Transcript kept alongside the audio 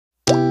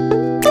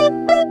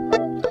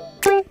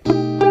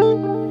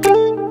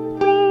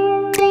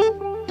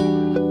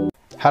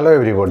Hello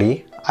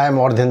everybody, I am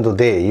Ardhendu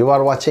De. You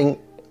are watching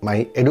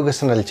my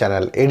educational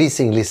channel Edis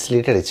English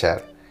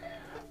Literature.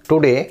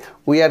 Today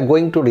we are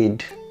going to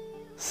read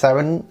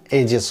 7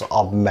 Ages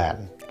of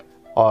Man,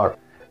 or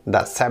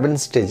the 7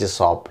 stages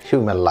of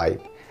human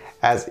life,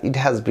 as it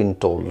has been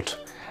told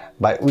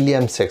by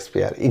William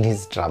Shakespeare in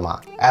his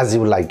drama As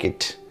You Like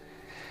It.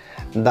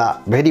 The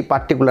very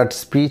particular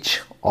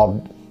speech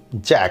of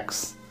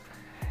Jaques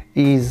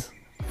is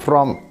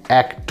from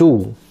Act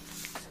 2,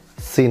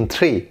 Scene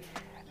 3,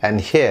 and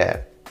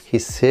here he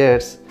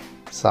shares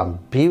some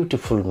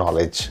beautiful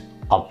knowledge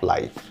of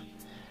life,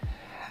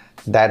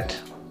 that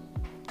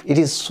it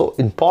is so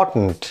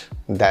important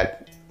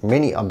that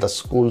many of the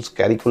school's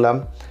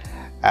curriculum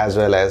as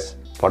well as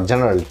for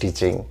general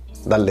teaching,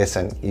 the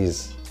lesson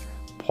is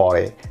for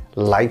a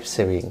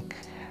life-saving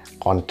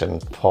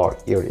content for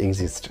your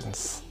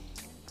existence.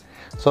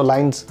 So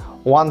lines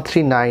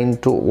 139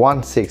 to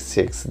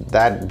 166,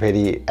 that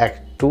very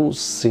Act 2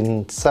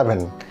 Scene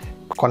 7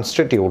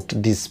 constitute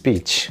this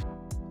speech.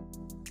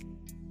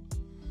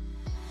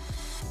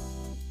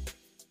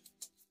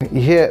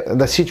 Here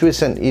the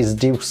situation is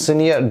Duke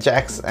Senior,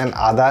 Jaques and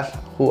others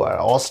who are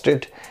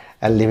ousted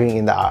and living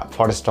in the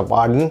forest of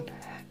Arden.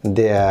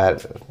 They are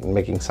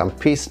making some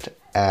feast,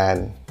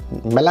 and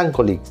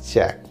melancholic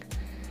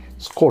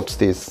Jaques quotes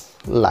this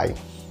line: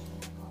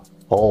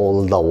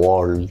 "All the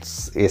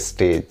world's a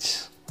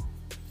stage,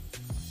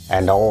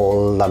 and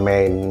all the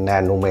men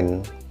and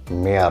women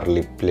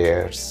merely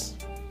players.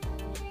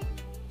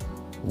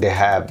 They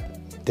have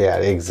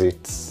their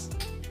exits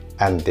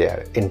and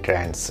their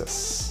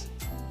entrances.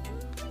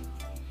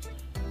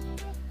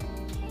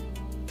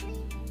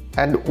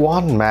 And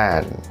one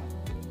man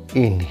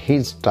in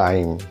his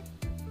time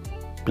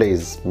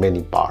plays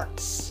many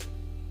parts,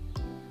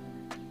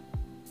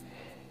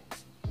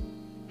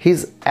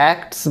 his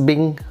acts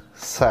being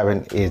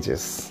 7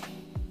 ages.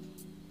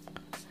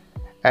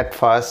 At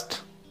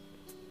first,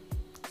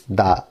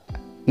 the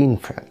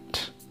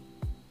infant,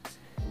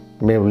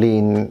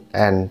 Madeline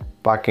and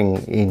parking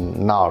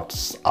in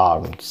Nurse's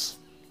arms,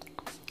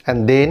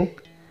 and then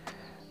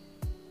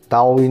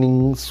the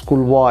winning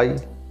schoolboy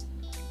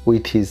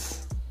with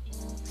his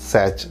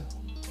sage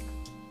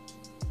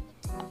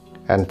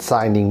and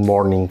shining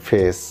morning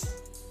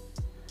face,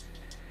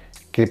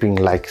 creeping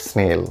like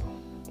snail,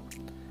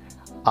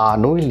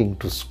 unwilling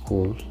to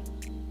school,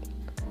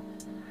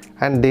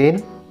 and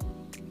then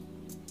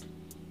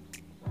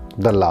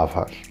the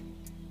lover,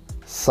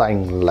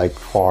 sighing like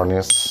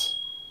furnace,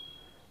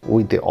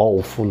 with the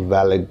awful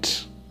ballad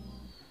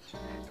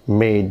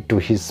made to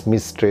his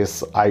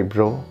mistress'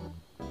 eyebrow.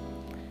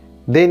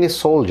 Then a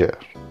soldier,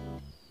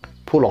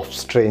 full of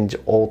strange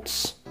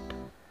oaths,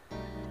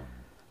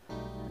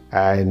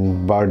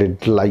 and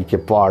budded like a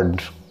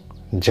bird,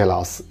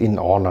 jealous in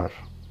honor,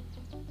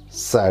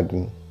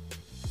 sudden,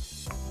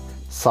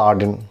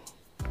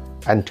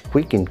 and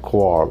quick in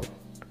quarrel,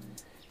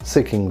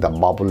 seeking the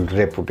bubbled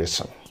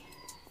reputation,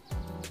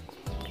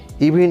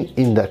 even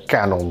in the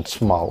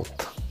cannon's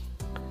mouth.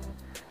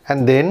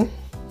 And then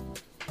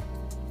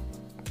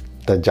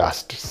the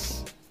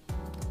justice,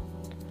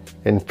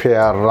 in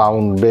fair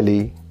round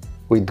belly,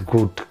 with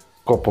good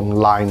copper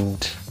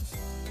lined,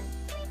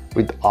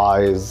 with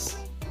eyes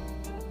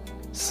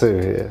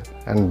severe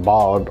and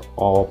barred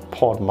of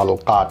formal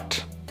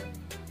cut,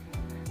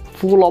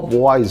 full of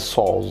wise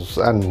saws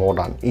and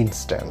modern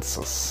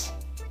instances.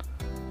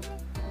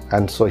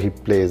 And so he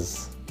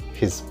plays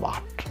his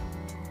part.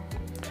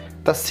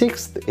 The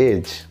 6th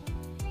age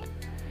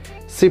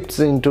shifts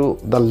into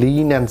the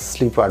lean and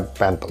slippered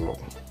pantaloon,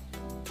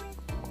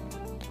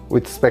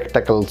 with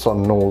spectacles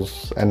on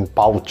nose and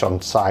pouch on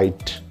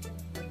side,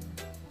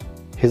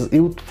 his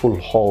youthful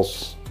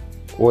horse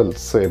well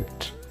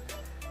shaped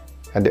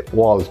and a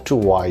wall too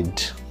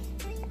wide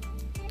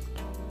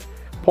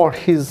for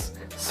his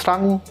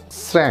strung,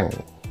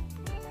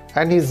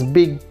 and his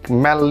big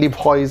manly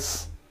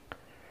voice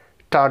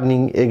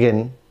turning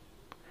again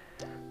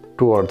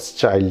towards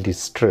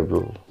childish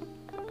treble,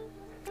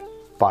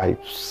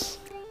 pipes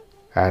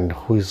and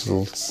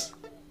whistles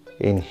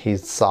in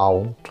his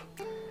sound.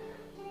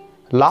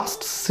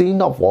 Last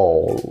scene of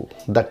all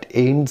that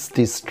ends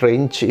this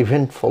strange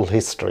eventful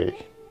history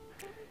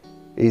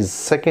is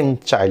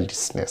second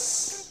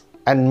childishness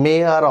and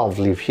mayor of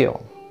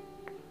Livion.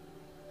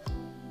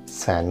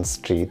 Sans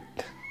teeth,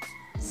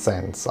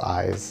 sans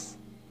eyes,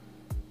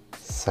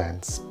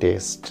 sans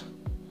taste,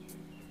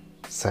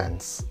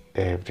 sans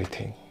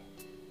everything.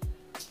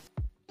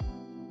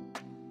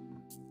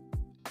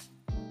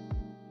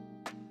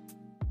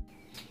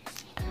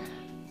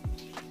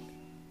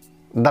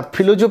 The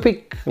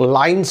philosophic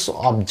lines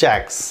of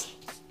Jaques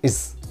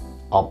is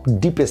of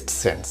deepest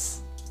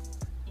sense.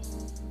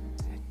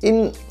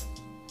 In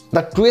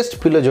the truest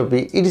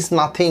philosophy, it is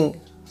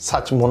nothing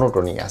such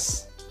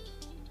monotonous,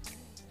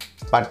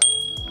 but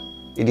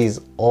it is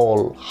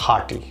all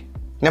hearty,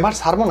 never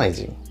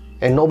harmonizing.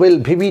 A noble,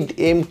 vivid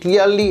aim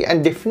clearly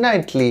and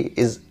definitely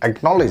is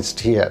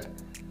acknowledged here,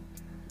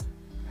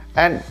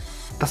 and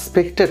the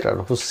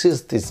spectator who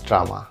sees this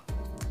drama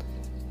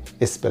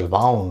is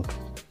spellbound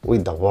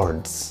with the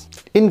words.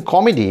 In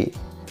comedy,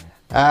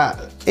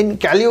 in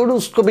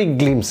kaleidoscopic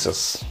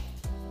glimpses,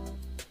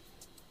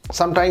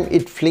 sometimes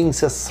it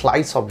flings a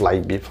slice of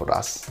life before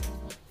us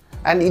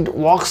and it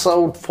walks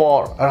out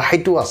for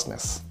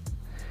righteousness.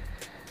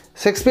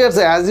 Shakespeare's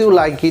As You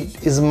Like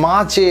It is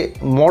much a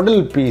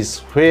model piece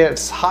where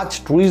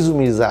such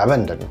truism is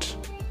abundant.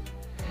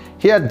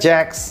 Here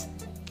Jaques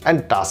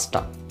and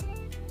Tuscan,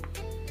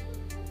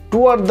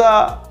 two are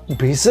the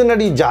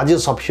visionary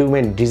judges of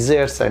human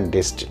desires and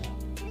destiny.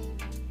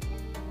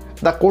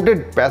 The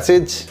quoted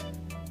passage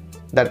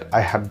that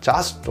I have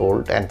just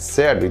told and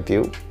shared with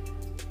you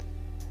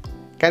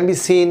can be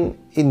seen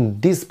in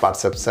this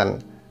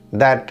perception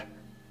that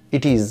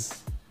it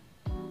is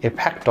a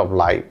fact of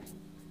life,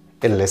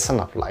 a lesson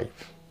of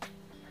life.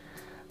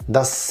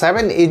 The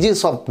 7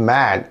 Ages of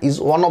Man is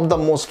one of the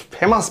most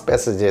famous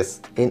passages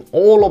in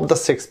all of the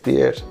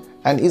Shakespeare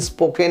and is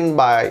spoken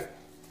by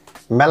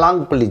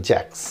melancholic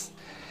Jaques.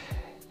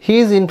 He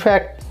is in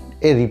fact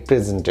a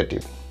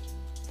representative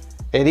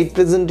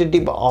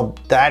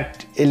of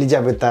that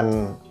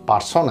Elizabethan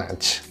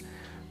personage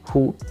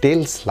who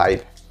tells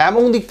life.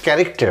 Among the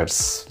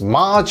characters,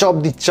 much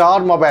of the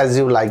charm of As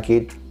You Like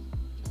It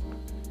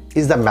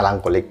is the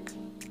melancholic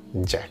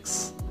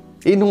Jaques,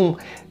 in whom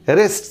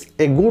rests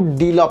a good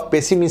deal of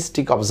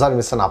pessimistic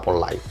observation upon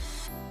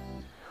life.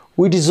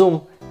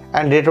 Witticism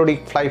and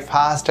rhetoric fly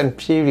fast and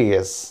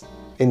furious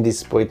in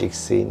this poetic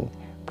scene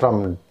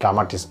from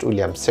dramatist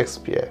William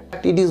Shakespeare.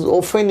 It is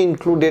often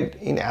included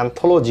in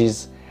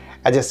anthologies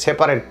as a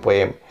separate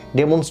poem,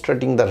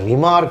 demonstrating the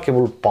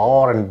remarkable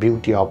power and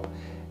beauty of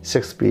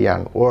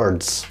Shakespearean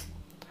words.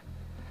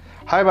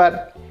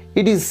 However,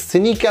 it is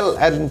cynical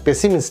and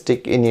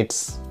pessimistic in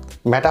its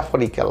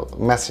metaphorical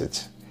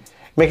message,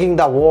 making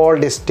the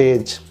world a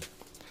stage,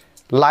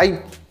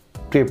 life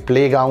to a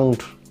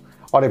playground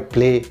or a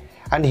play,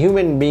 and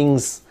human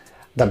beings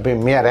the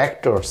mere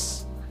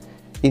actors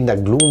in the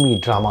gloomy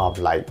drama of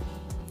life.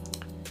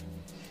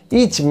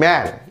 Each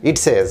man, it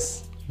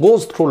says,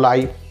 goes through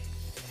life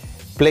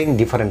playing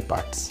different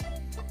parts,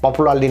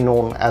 popularly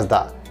known as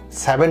the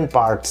 7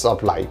 parts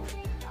of life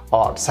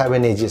or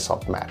 7 ages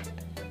of man.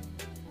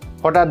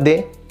 What are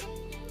they?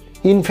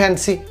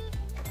 Infancy,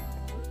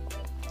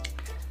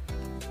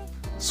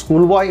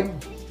 schoolboy,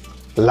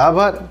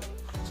 lover,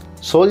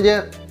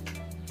 soldier,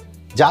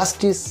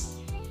 justice,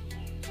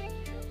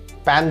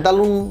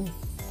 pantaloon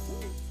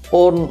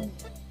worn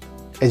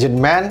aged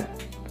man,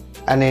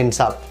 and ends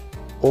up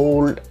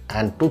old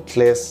and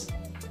toothless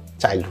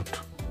childhood.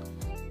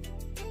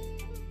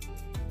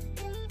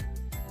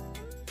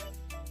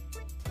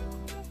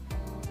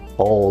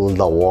 All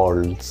the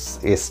world's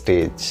a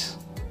stage,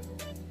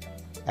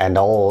 and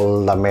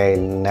all the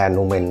men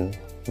and women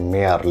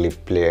merely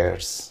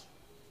players.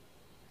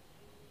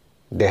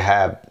 They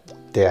have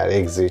their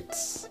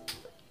exits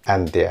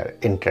and their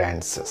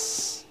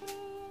entrances.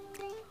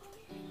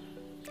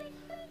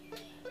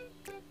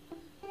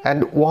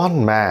 And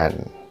one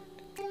man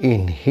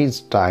in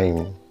his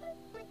time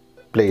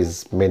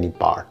plays many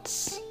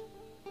parts,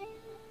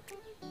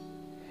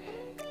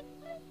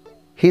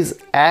 his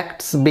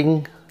acts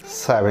being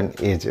 7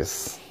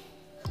 ages.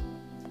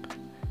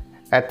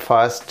 At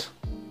first,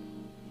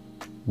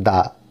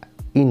 the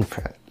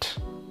infant,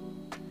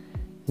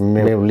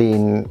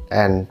 mewling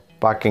and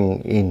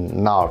pucking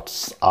in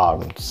nurse's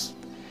arms.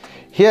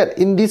 Here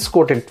in this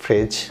quoted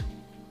phrase,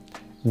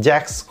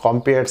 Jaques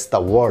compares the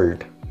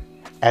world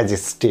as a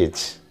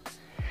stage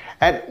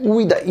and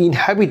we the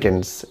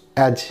inhabitants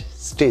as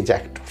stage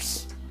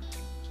actors.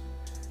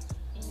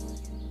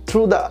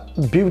 Through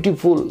the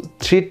beautiful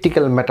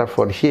theatrical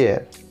metaphor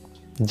here,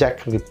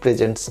 Jaques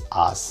represents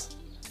us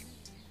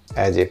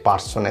as a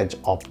personage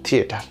of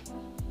theatre.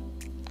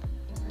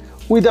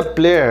 We the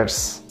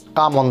players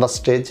come on the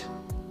stage.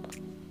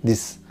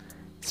 This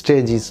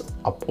stage is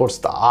of course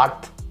the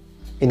earth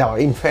in our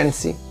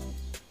infancy,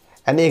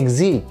 and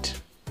exit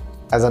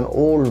as an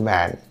old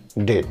man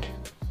dead.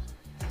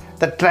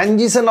 The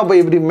transition of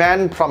every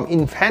man from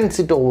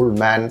infancy to old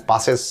man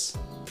passes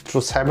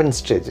through 7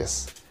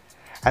 stages,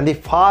 and the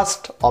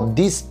first of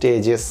these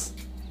stages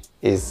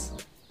is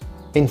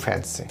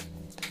infancy.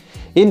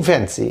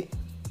 Infancy,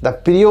 the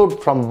period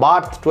from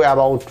birth to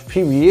about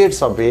few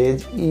years of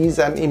age, is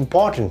an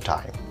important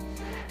time,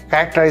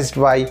 characterized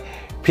by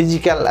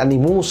physical and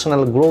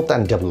emotional growth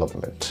and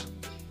development.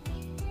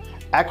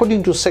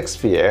 According to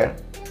Shakespeare,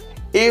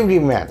 every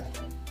man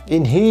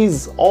in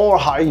his or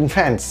her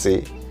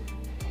infancy,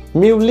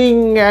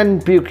 mewling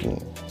and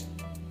puking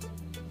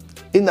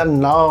in the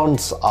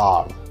nurse's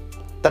arm,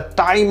 the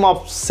time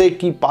of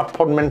shaky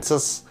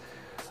performances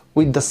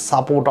with the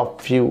support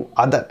of few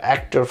other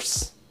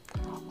actors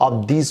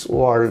of this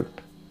world,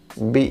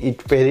 be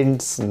it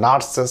parents,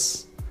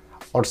 nurses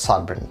or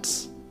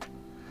servants.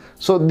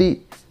 So the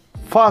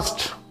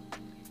first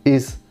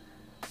is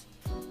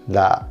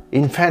the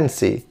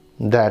infancy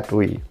that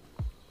we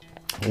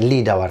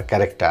lead our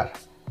character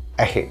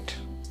ahead.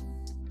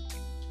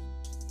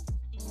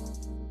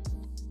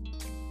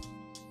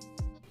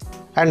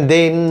 And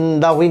then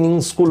the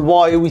winning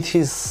schoolboy with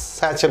his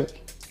satchel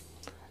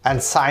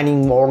and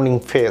shining morning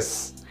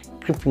face,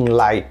 creeping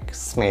like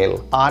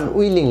snail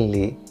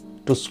unwillingly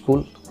to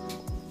school.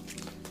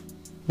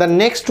 The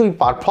next we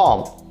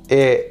perform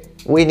a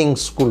winning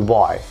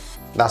schoolboy.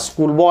 The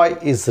schoolboy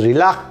is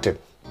reluctant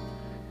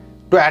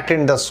to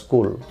attend the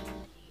school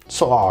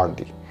so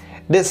early.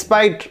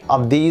 Despite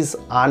of these,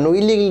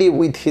 unwillingly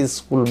with his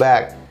school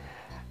bag,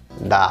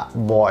 the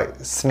boy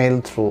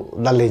snailed through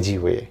the lazy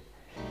way.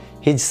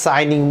 His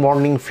shining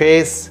morning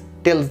face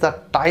tells the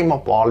time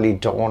of early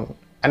dawn,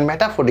 and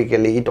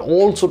metaphorically it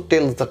also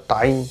tells the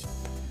time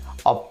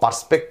of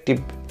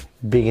prospective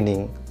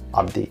beginning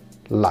of the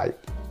life.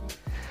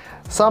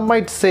 Some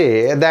might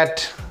say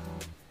that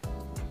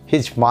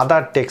his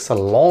mother takes a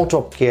lot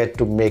of care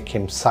to make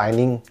him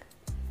shining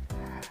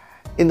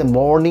in the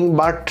morning,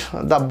 but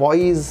the boy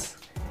is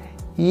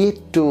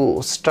yet to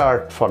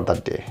start for the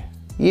day,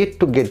 yet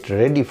to get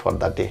ready for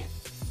the day.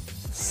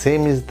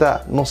 Same is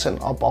the notion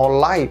of our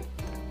life.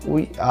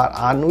 We are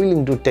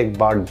unwilling to take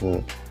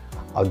burden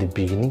of the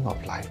beginning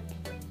of life.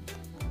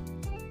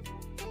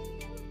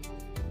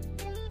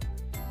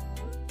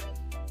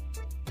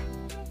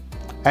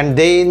 And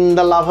then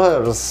the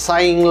lover,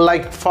 sighing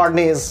like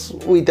furnace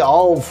with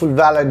awful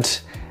ballad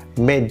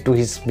made to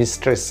his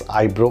mistress'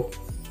 eyebrow.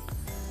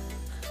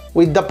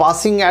 With the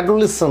passing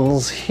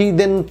adolescence, he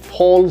then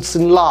falls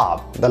in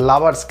love. The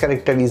lover's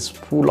character is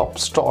full of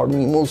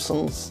stormy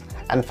emotions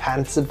and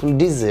fanciful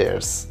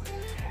desires.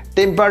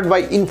 Tempered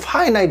by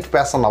infinite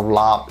passion of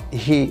love,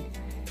 he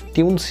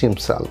tunes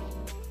himself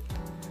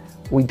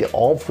with the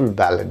awful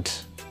ballad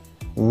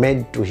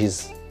made to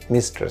his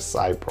mistress'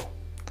 eyebrow.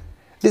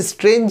 This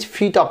strange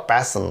feat of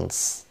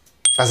passions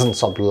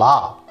of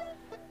love,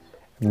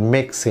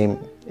 makes him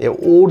a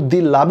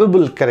worthy,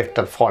 lovable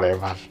character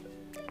forever.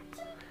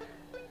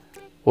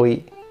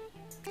 We,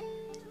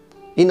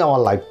 in our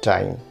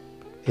lifetime,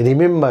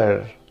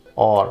 remember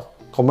or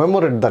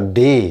commemorate the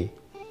day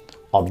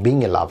of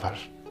being a lover.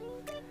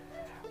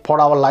 For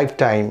our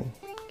lifetime,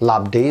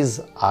 love days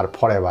are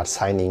forever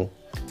shining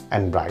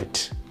and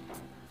bright.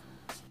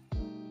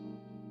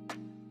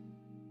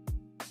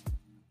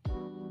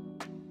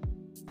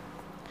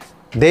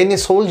 Then a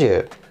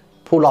soldier,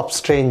 full of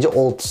strange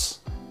oaths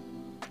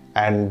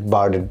and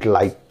birded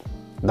like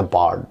the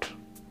bird,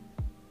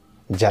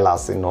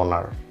 jealous in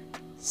honor,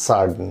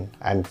 sudden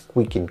and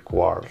quick in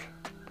quarrel,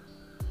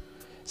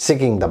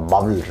 seeking the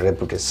bubbled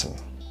reputation.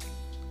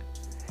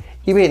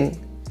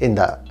 Even in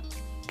the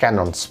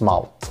cannon's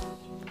mouth.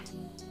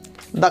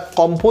 The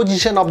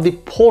composition of the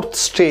fourth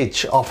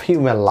stage of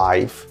human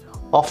life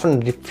often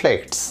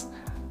reflects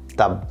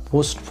the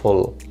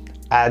boastful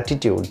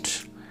attitude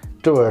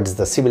towards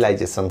the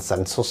civilizations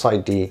and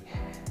society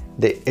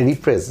they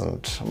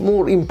represent.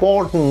 More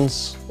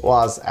importance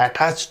was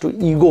attached to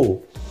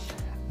ego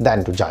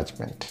than to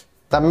judgment.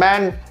 The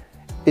man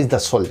is the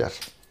soldier,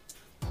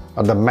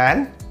 or the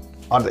man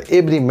or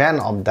every man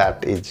of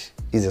that age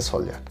is a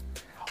soldier.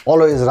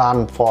 Always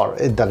run for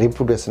the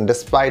reputation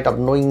despite of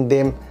knowing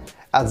them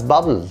as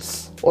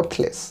bubbles,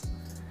 worthless.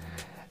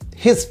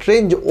 His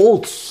strange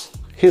oaths,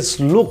 his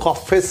look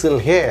of facial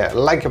hair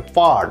like a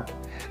bird,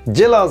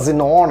 jealous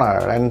in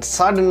honor and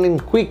sudden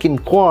and quick in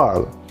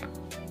quarrel,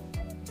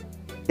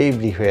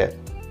 everywhere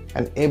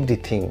and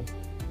everything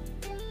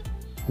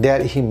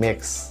there he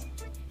makes,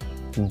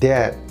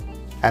 there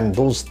and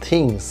those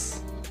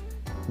things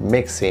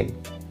makes him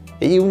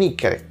a unique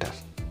character.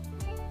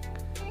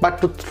 But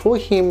to throw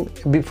him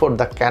before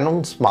the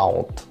cannon's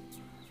mouth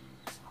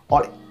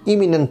or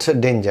imminent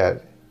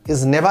danger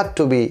is never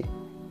to be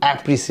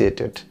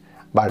appreciated.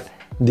 But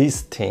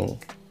these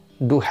things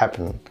do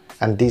happen,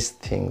 and these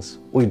things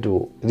we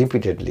do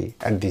repeatedly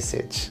at this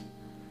age.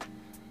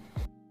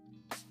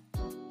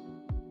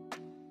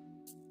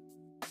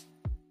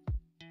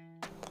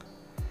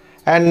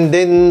 And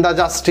then the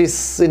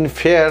justice in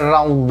fair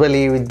round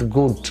belly with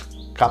good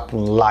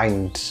captain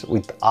lined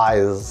with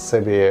eyes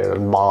severe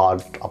and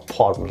barred a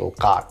formal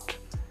cut,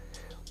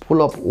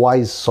 full of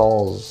wise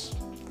saws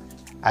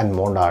and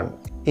modern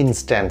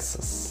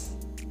instances,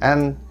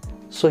 and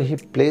so he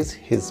plays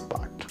his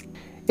part.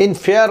 In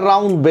fair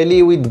round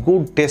belly with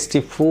good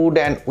tasty food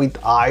and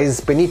with eyes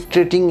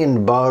penetrating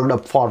and barred a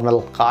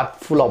formal cut,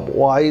 full of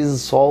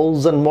wise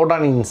saws and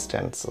modern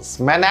instances,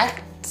 man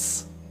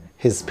acts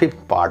his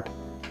fifth part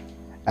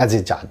as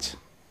a judge.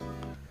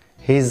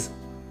 His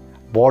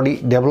body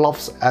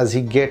develops as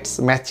he gets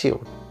mature.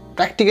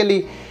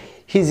 Practically,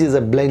 his is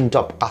a blend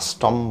of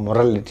custom,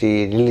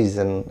 morality,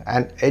 religion,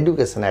 and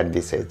education at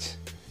this age.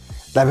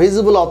 The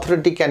visible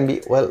authority can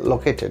be well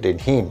located in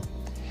him.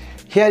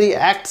 Here he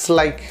acts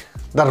like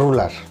the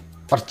ruler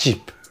or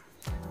chief,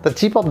 the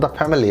chief of the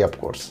family, of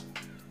course.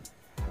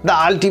 The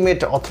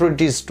ultimate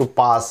authority is to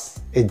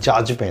pass a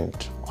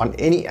judgment on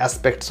any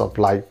aspects of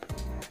life,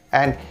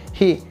 and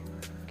he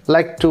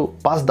like to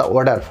pass the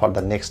order for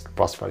the next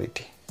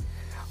prosperity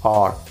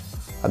or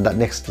the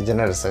next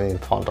generation in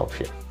front of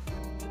him.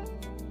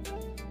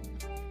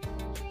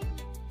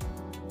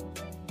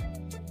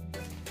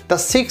 The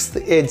sixth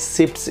age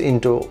shifts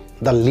into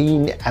the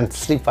lean and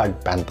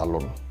slippered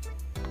pantaloon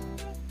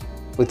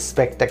with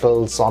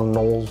spectacles on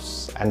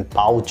nose and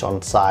pouch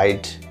on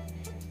side,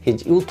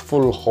 his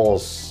youthful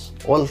horse,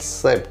 well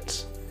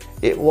shaped,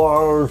 a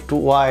world too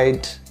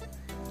wide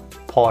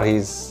for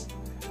his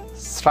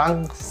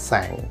strong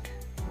sang,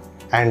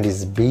 and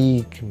his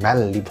big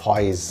manly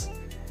voice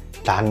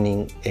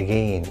turning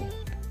again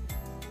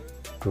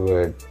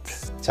toward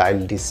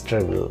childish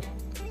treble,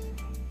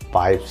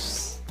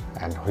 pipes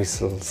and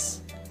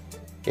whistles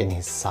in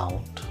his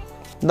sound.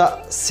 The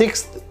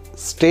sixth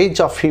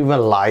stage of human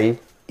life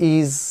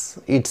is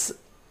its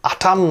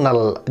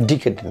autumnal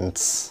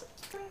decadence.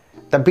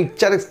 The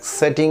picturesque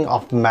setting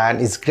of man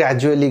is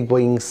gradually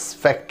going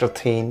spectre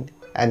thin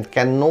and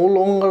can no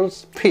longer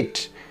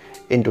fit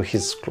into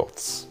his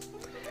clothes.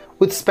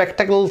 With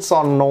spectacles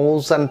on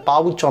nose and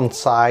pouch on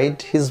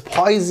side, his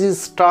voice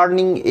is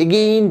turning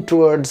again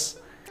towards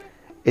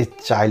a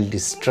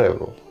childish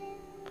treble.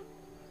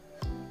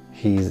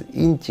 He is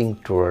inching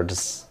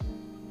towards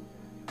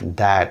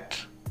that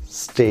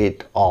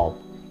state of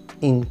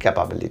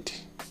incapability.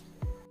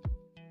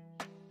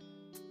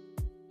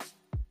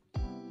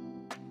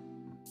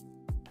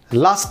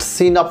 Last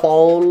scene of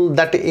all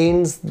that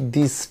ends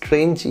this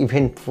strange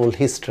eventful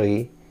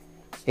history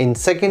in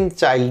second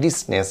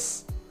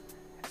childishness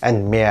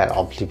and mere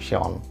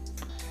oblivion.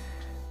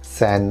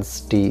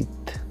 Sans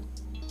teeth,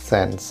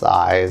 sans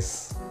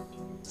eyes,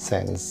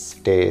 sans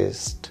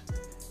taste,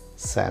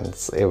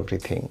 sans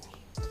everything.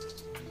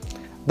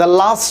 The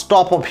last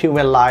stop of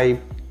human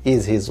life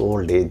is his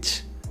old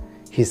age,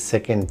 his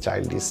second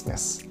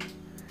childishness.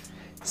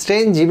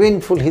 Strange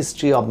eventful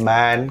history of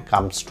man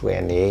comes to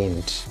an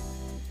end.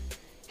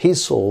 He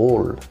is so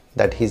old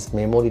that his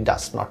memory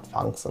does not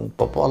function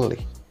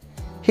properly.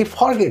 He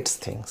forgets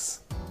things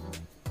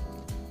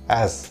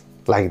as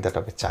like that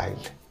of a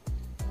child.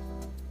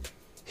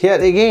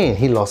 Here again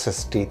he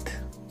loses teeth.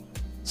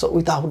 So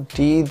without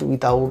teeth,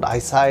 without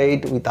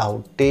eyesight,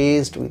 without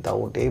taste,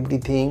 without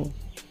everything,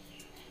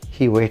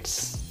 he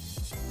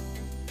waits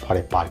for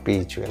a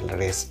perpetual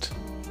rest,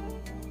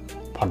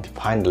 for the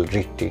final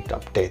retreat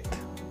of death.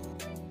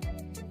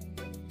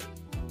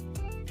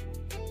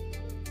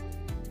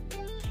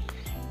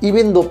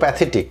 Even though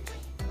pathetic,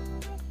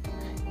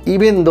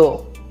 even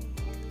though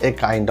a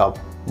kind of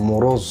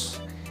morose,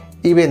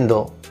 even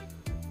though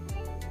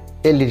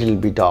a little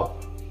bit of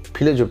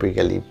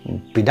philosophically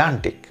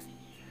pedantic,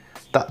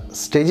 the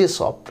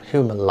stages of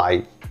human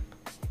life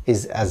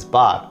is as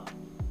per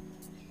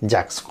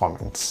Jaques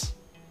comments.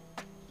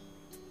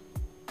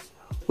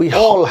 We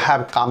all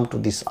have come to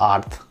this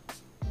earth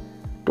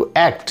to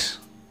act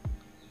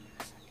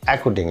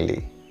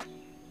accordingly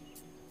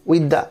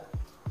with the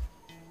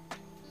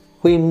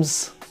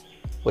whims,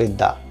 with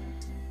the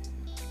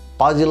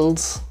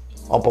puzzles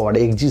of our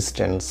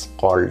existence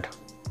called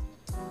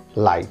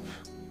life,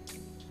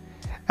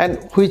 and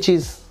which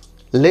is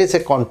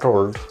less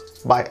controlled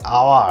by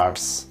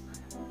ours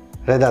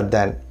rather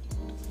than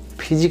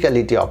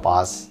physicality of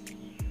us,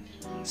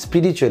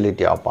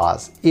 spirituality of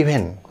us,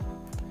 even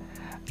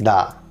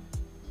the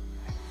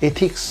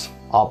ethics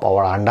of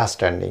our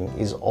understanding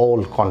is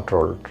all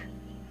controlled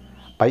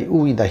by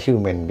we the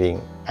human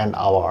being and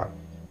our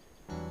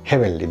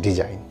heavenly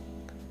design.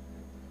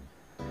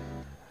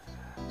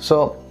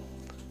 So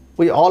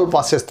we all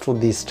passes through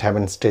these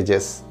 7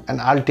 stages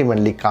and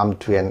ultimately come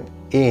to an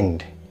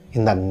end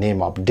in the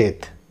name of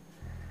death.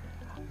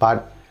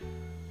 But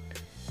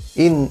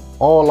in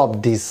all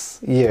of these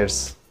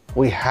years,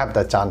 we have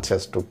the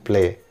chances to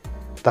play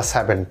the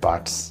 7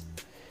 parts.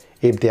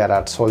 If there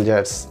are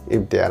soldiers,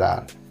 if there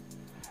are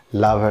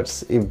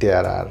lovers, if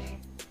there are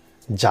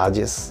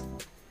judges,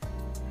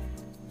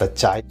 the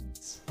child,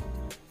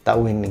 the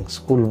winning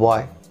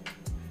schoolboy,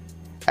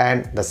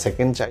 and the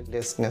second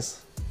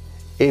childlessness,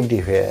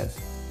 everywhere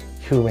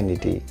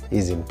humanity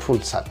is in full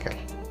circle.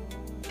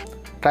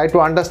 Try to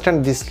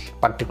understand these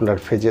particular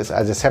phases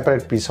as a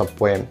separate piece of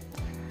poem,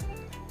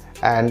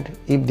 and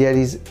if there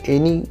is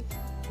any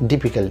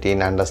difficulty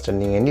in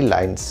understanding any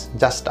lines,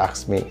 just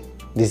ask me.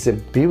 This is a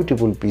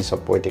beautiful piece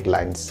of poetic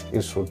lines.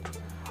 You should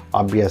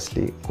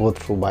obviously go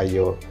through by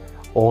your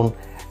own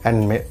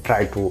and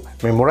try to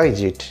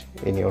memorize it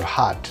in your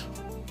heart.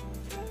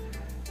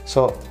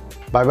 So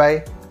bye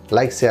bye,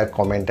 like, share,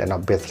 comment, and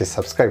obviously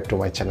subscribe to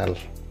my channel.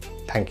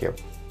 Thank you.